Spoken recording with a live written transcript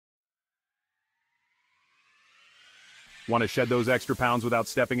Want to shed those extra pounds without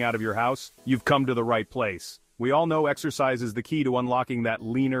stepping out of your house? You've come to the right place. We all know exercise is the key to unlocking that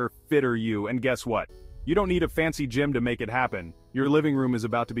leaner, fitter you, and guess what? You don't need a fancy gym to make it happen. Your living room is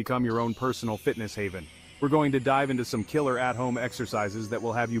about to become your own personal fitness haven. We're going to dive into some killer at-home exercises that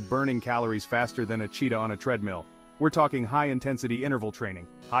will have you burning calories faster than a cheetah on a treadmill. We're talking high-intensity interval training.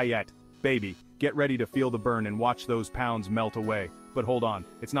 Hi-yet, baby, get ready to feel the burn and watch those pounds melt away. But hold on,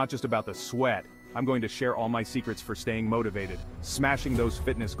 it's not just about the sweat. I'm going to share all my secrets for staying motivated, smashing those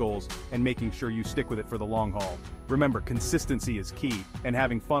fitness goals, and making sure you stick with it for the long haul. Remember, consistency is key, and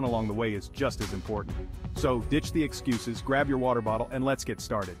having fun along the way is just as important. So, ditch the excuses, grab your water bottle, and let's get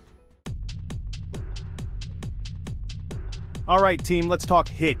started. Alright team, let's talk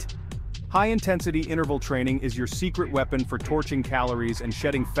HIIT. High-intensity interval training is your secret weapon for torching calories and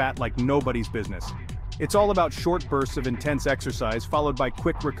shedding fat like nobody's business. It's all about short bursts of intense exercise followed by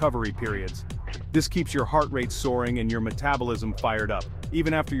quick recovery periods. This keeps your heart rate soaring and your metabolism fired up,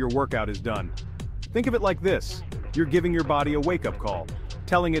 even after your workout is done. Think of it like this: you're giving your body a wake-up call,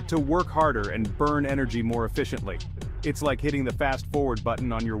 telling it to work harder and burn energy more efficiently. It's like hitting the fast-forward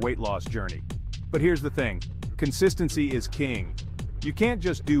button on your weight loss journey. But here's the thing, consistency is king. You can't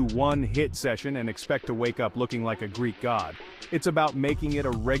just do one HIIT session and expect to wake up looking like a Greek god. It's about making it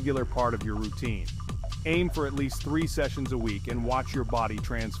a regular part of your routine. Aim for at least 3 sessions a week and watch your body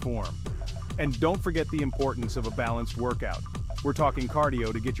transform. And don't forget the importance of a balanced workout. We're talking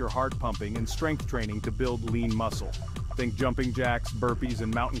cardio to get your heart pumping and strength training to build lean muscle. Think jumping jacks, burpees,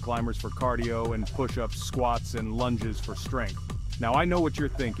 and mountain climbers for cardio, and push-ups, squats, and lunges for strength. Now I know what you're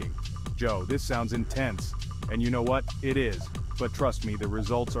thinking. Joe, this sounds intense. And you know what? It is. But trust me, the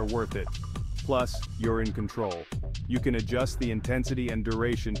results are worth it. Plus, you're in control. You can adjust the intensity and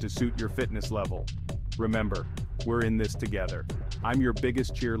duration to suit your fitness level. Remember, we're in this together. I'm your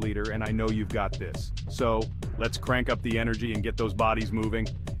biggest cheerleader and I know you've got this. So, let's crank up the energy and get those bodies moving.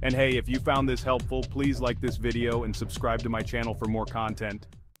 And hey, if you found this helpful, please like this video and subscribe to my channel for more content.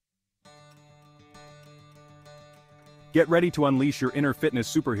 Get ready to unleash your inner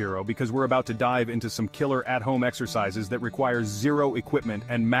fitness superhero because we're about to dive into some killer at-home exercises that require zero equipment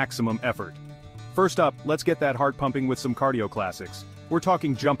and maximum effort. First up, let's get that heart pumping with some cardio classics. We're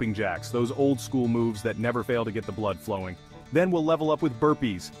talking jumping jacks, those old-school moves that never fail to get the blood flowing. Then we'll level up with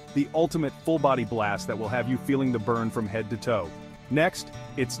burpees, the ultimate full-body blast that will have you feeling the burn from head to toe. Next,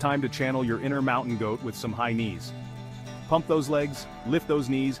 it's time to channel your inner mountain goat with some high knees. Pump those legs, lift those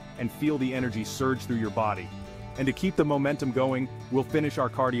knees, and feel the energy surge through your body. And to keep the momentum going, we'll finish our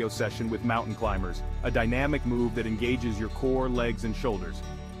cardio session with mountain climbers, a dynamic move that engages your core, legs, and shoulders.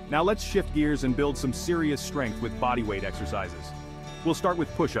 Now let's shift gears and build some serious strength with bodyweight exercises. We'll start with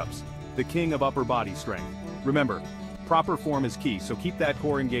push-ups, the king of upper body strength. Remember, proper form is key, so keep that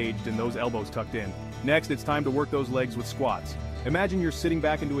core engaged and those elbows tucked in. Next, it's time to work those legs with squats. Imagine you're sitting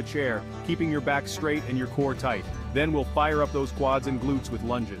back into a chair, keeping your back straight and your core tight. Then we'll fire up those quads and glutes with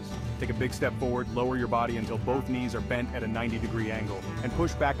lunges. Take a big step forward, lower your body until both knees are bent at a 90-degree angle, and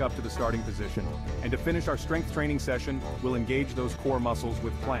push back up to the starting position. And to finish our strength training session, we'll engage those core muscles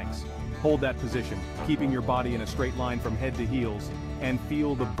with planks. Hold that position, keeping your body in a straight line from head to heels, and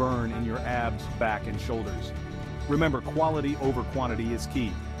feel the burn in your abs, back, and shoulders. Remember, quality over quantity is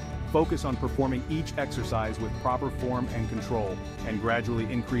key. Focus on performing each exercise with proper form and control, and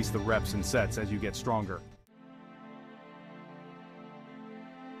gradually increase the reps and sets as you get stronger.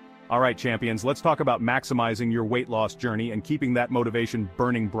 Alright champions, let's talk about maximizing your weight loss journey and keeping that motivation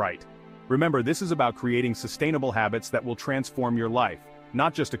burning bright. Remember, this is about creating sustainable habits that will transform your life,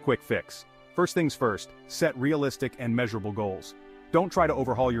 not just a quick fix. First things first, set realistic and measurable goals. Don't try to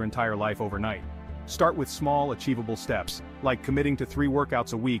overhaul your entire life overnight. Start with small, achievable steps, like committing to 3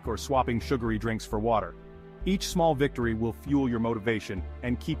 workouts a week or swapping sugary drinks for water. Each small victory will fuel your motivation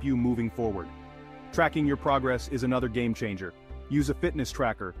and keep you moving forward. Tracking your progress is another game changer. Use a fitness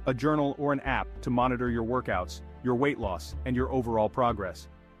tracker, a journal, or an app to monitor your workouts, your weight loss, and your overall progress.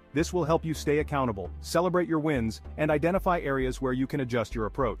 This will help you stay accountable, celebrate your wins, and identify areas where you can adjust your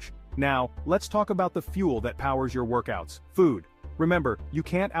approach. Now, let's talk about the fuel that powers your workouts: food. Remember, you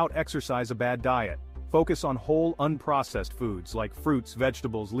can't out-exercise a bad diet. Focus on whole, unprocessed foods like fruits,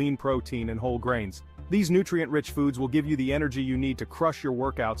 vegetables, lean protein, and whole grains. These nutrient-rich foods will give you the energy you need to crush your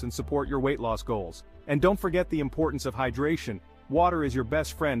workouts and support your weight loss goals. And don't forget the importance of hydration. Water is your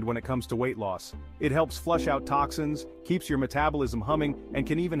best friend when it comes to weight loss. It helps flush out toxins, keeps your metabolism humming, and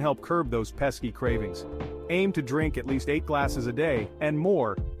can even help curb those pesky cravings. Aim to drink at least 8 glasses a day, and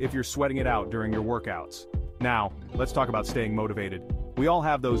more if you're sweating it out during your workouts. Now, let's talk about staying motivated. We all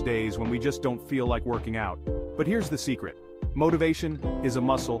have those days when we just don't feel like working out. But here's the secret. Motivation is a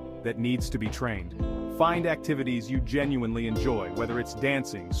muscle that needs to be trained. Find activities you genuinely enjoy, whether it's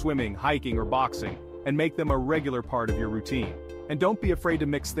dancing, swimming, hiking, or boxing, and make them a regular part of your routine. And don't be afraid to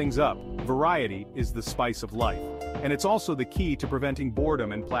mix things up. Variety is the spice of life. And it's also the key to preventing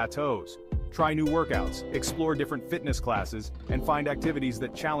boredom and plateaus. Try new workouts, explore different fitness classes, and find activities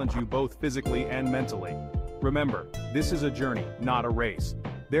that challenge you both physically and mentally. Remember, this is a journey, not a race.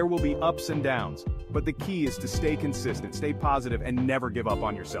 There will be ups and downs, but the key is to stay consistent, stay positive, and never give up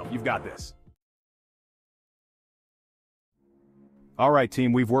on yourself. You've got this. Alright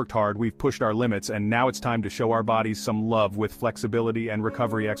team, we've worked hard, we've pushed our limits, and now it's time to show our bodies some love with flexibility and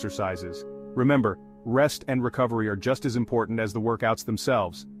recovery exercises. Remember, rest and recovery are just as important as the workouts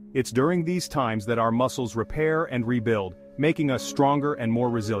themselves. It's during these times that our muscles repair and rebuild, making us stronger and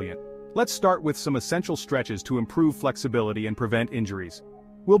more resilient. Let's start with some essential stretches to improve flexibility and prevent injuries.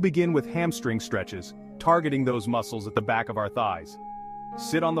 We'll begin with hamstring stretches, targeting those muscles at the back of our thighs.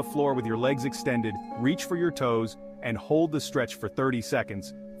 Sit on the floor with your legs extended, reach for your toes, and hold the stretch for 30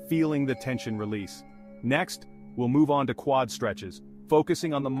 seconds, feeling the tension release. Next, we'll move on to quad stretches,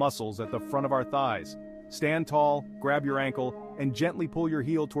 focusing on the muscles at the front of our thighs. Stand tall, grab your ankle, and gently pull your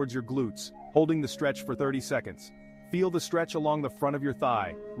heel towards your glutes, holding the stretch for 30 seconds. Feel the stretch along the front of your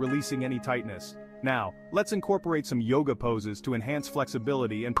thigh, releasing any tightness. Now, let's incorporate some yoga poses to enhance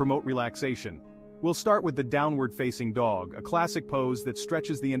flexibility and promote relaxation. We'll start with the downward facing dog, a classic pose that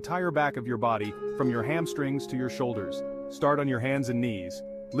stretches the entire back of your body, from your hamstrings to your shoulders. Start on your hands and knees.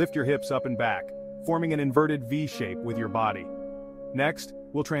 Lift your hips up and back, forming an inverted V shape with your body. Next,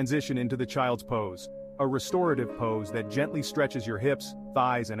 we'll transition into the child's pose, a restorative pose that gently stretches your hips,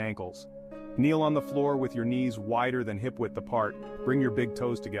 thighs, and ankles. Kneel on the floor with your knees wider than hip width apart, bring your big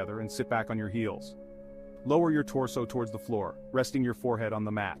toes together and sit back on your heels. Lower your torso towards the floor, resting your forehead on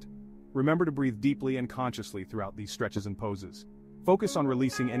the mat. Remember to breathe deeply and consciously throughout these stretches and poses. Focus on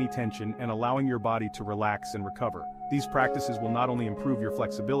releasing any tension and allowing your body to relax and recover. These practices will not only improve your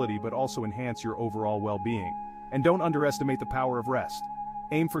flexibility but also enhance your overall well-being. And don't underestimate the power of rest.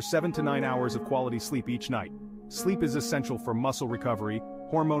 Aim for 7 to 9 hours of quality sleep each night. Sleep is essential for muscle recovery,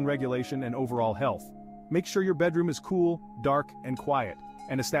 hormone regulation, and overall health. Make sure your bedroom is cool, dark, and quiet,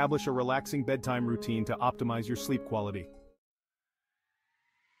 and establish a relaxing bedtime routine to optimize your sleep quality.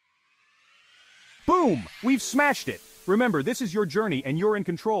 Boom! We've smashed it! Remember, this is your journey and you're in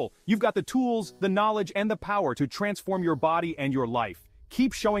control. You've got the tools, the knowledge, and the power to transform your body and your life.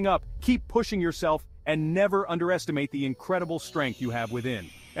 Keep showing up, keep pushing yourself, and never underestimate the incredible strength you have within.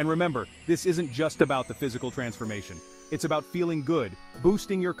 And remember, this isn't just about the physical transformation. It's about feeling good,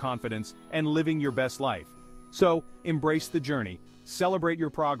 boosting your confidence, and living your best life. So, embrace the journey, celebrate your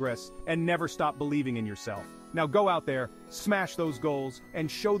progress, and never stop believing in yourself. Now go out there, smash those goals,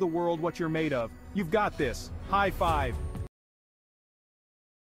 and show the world what you're made of. You've got this. High five.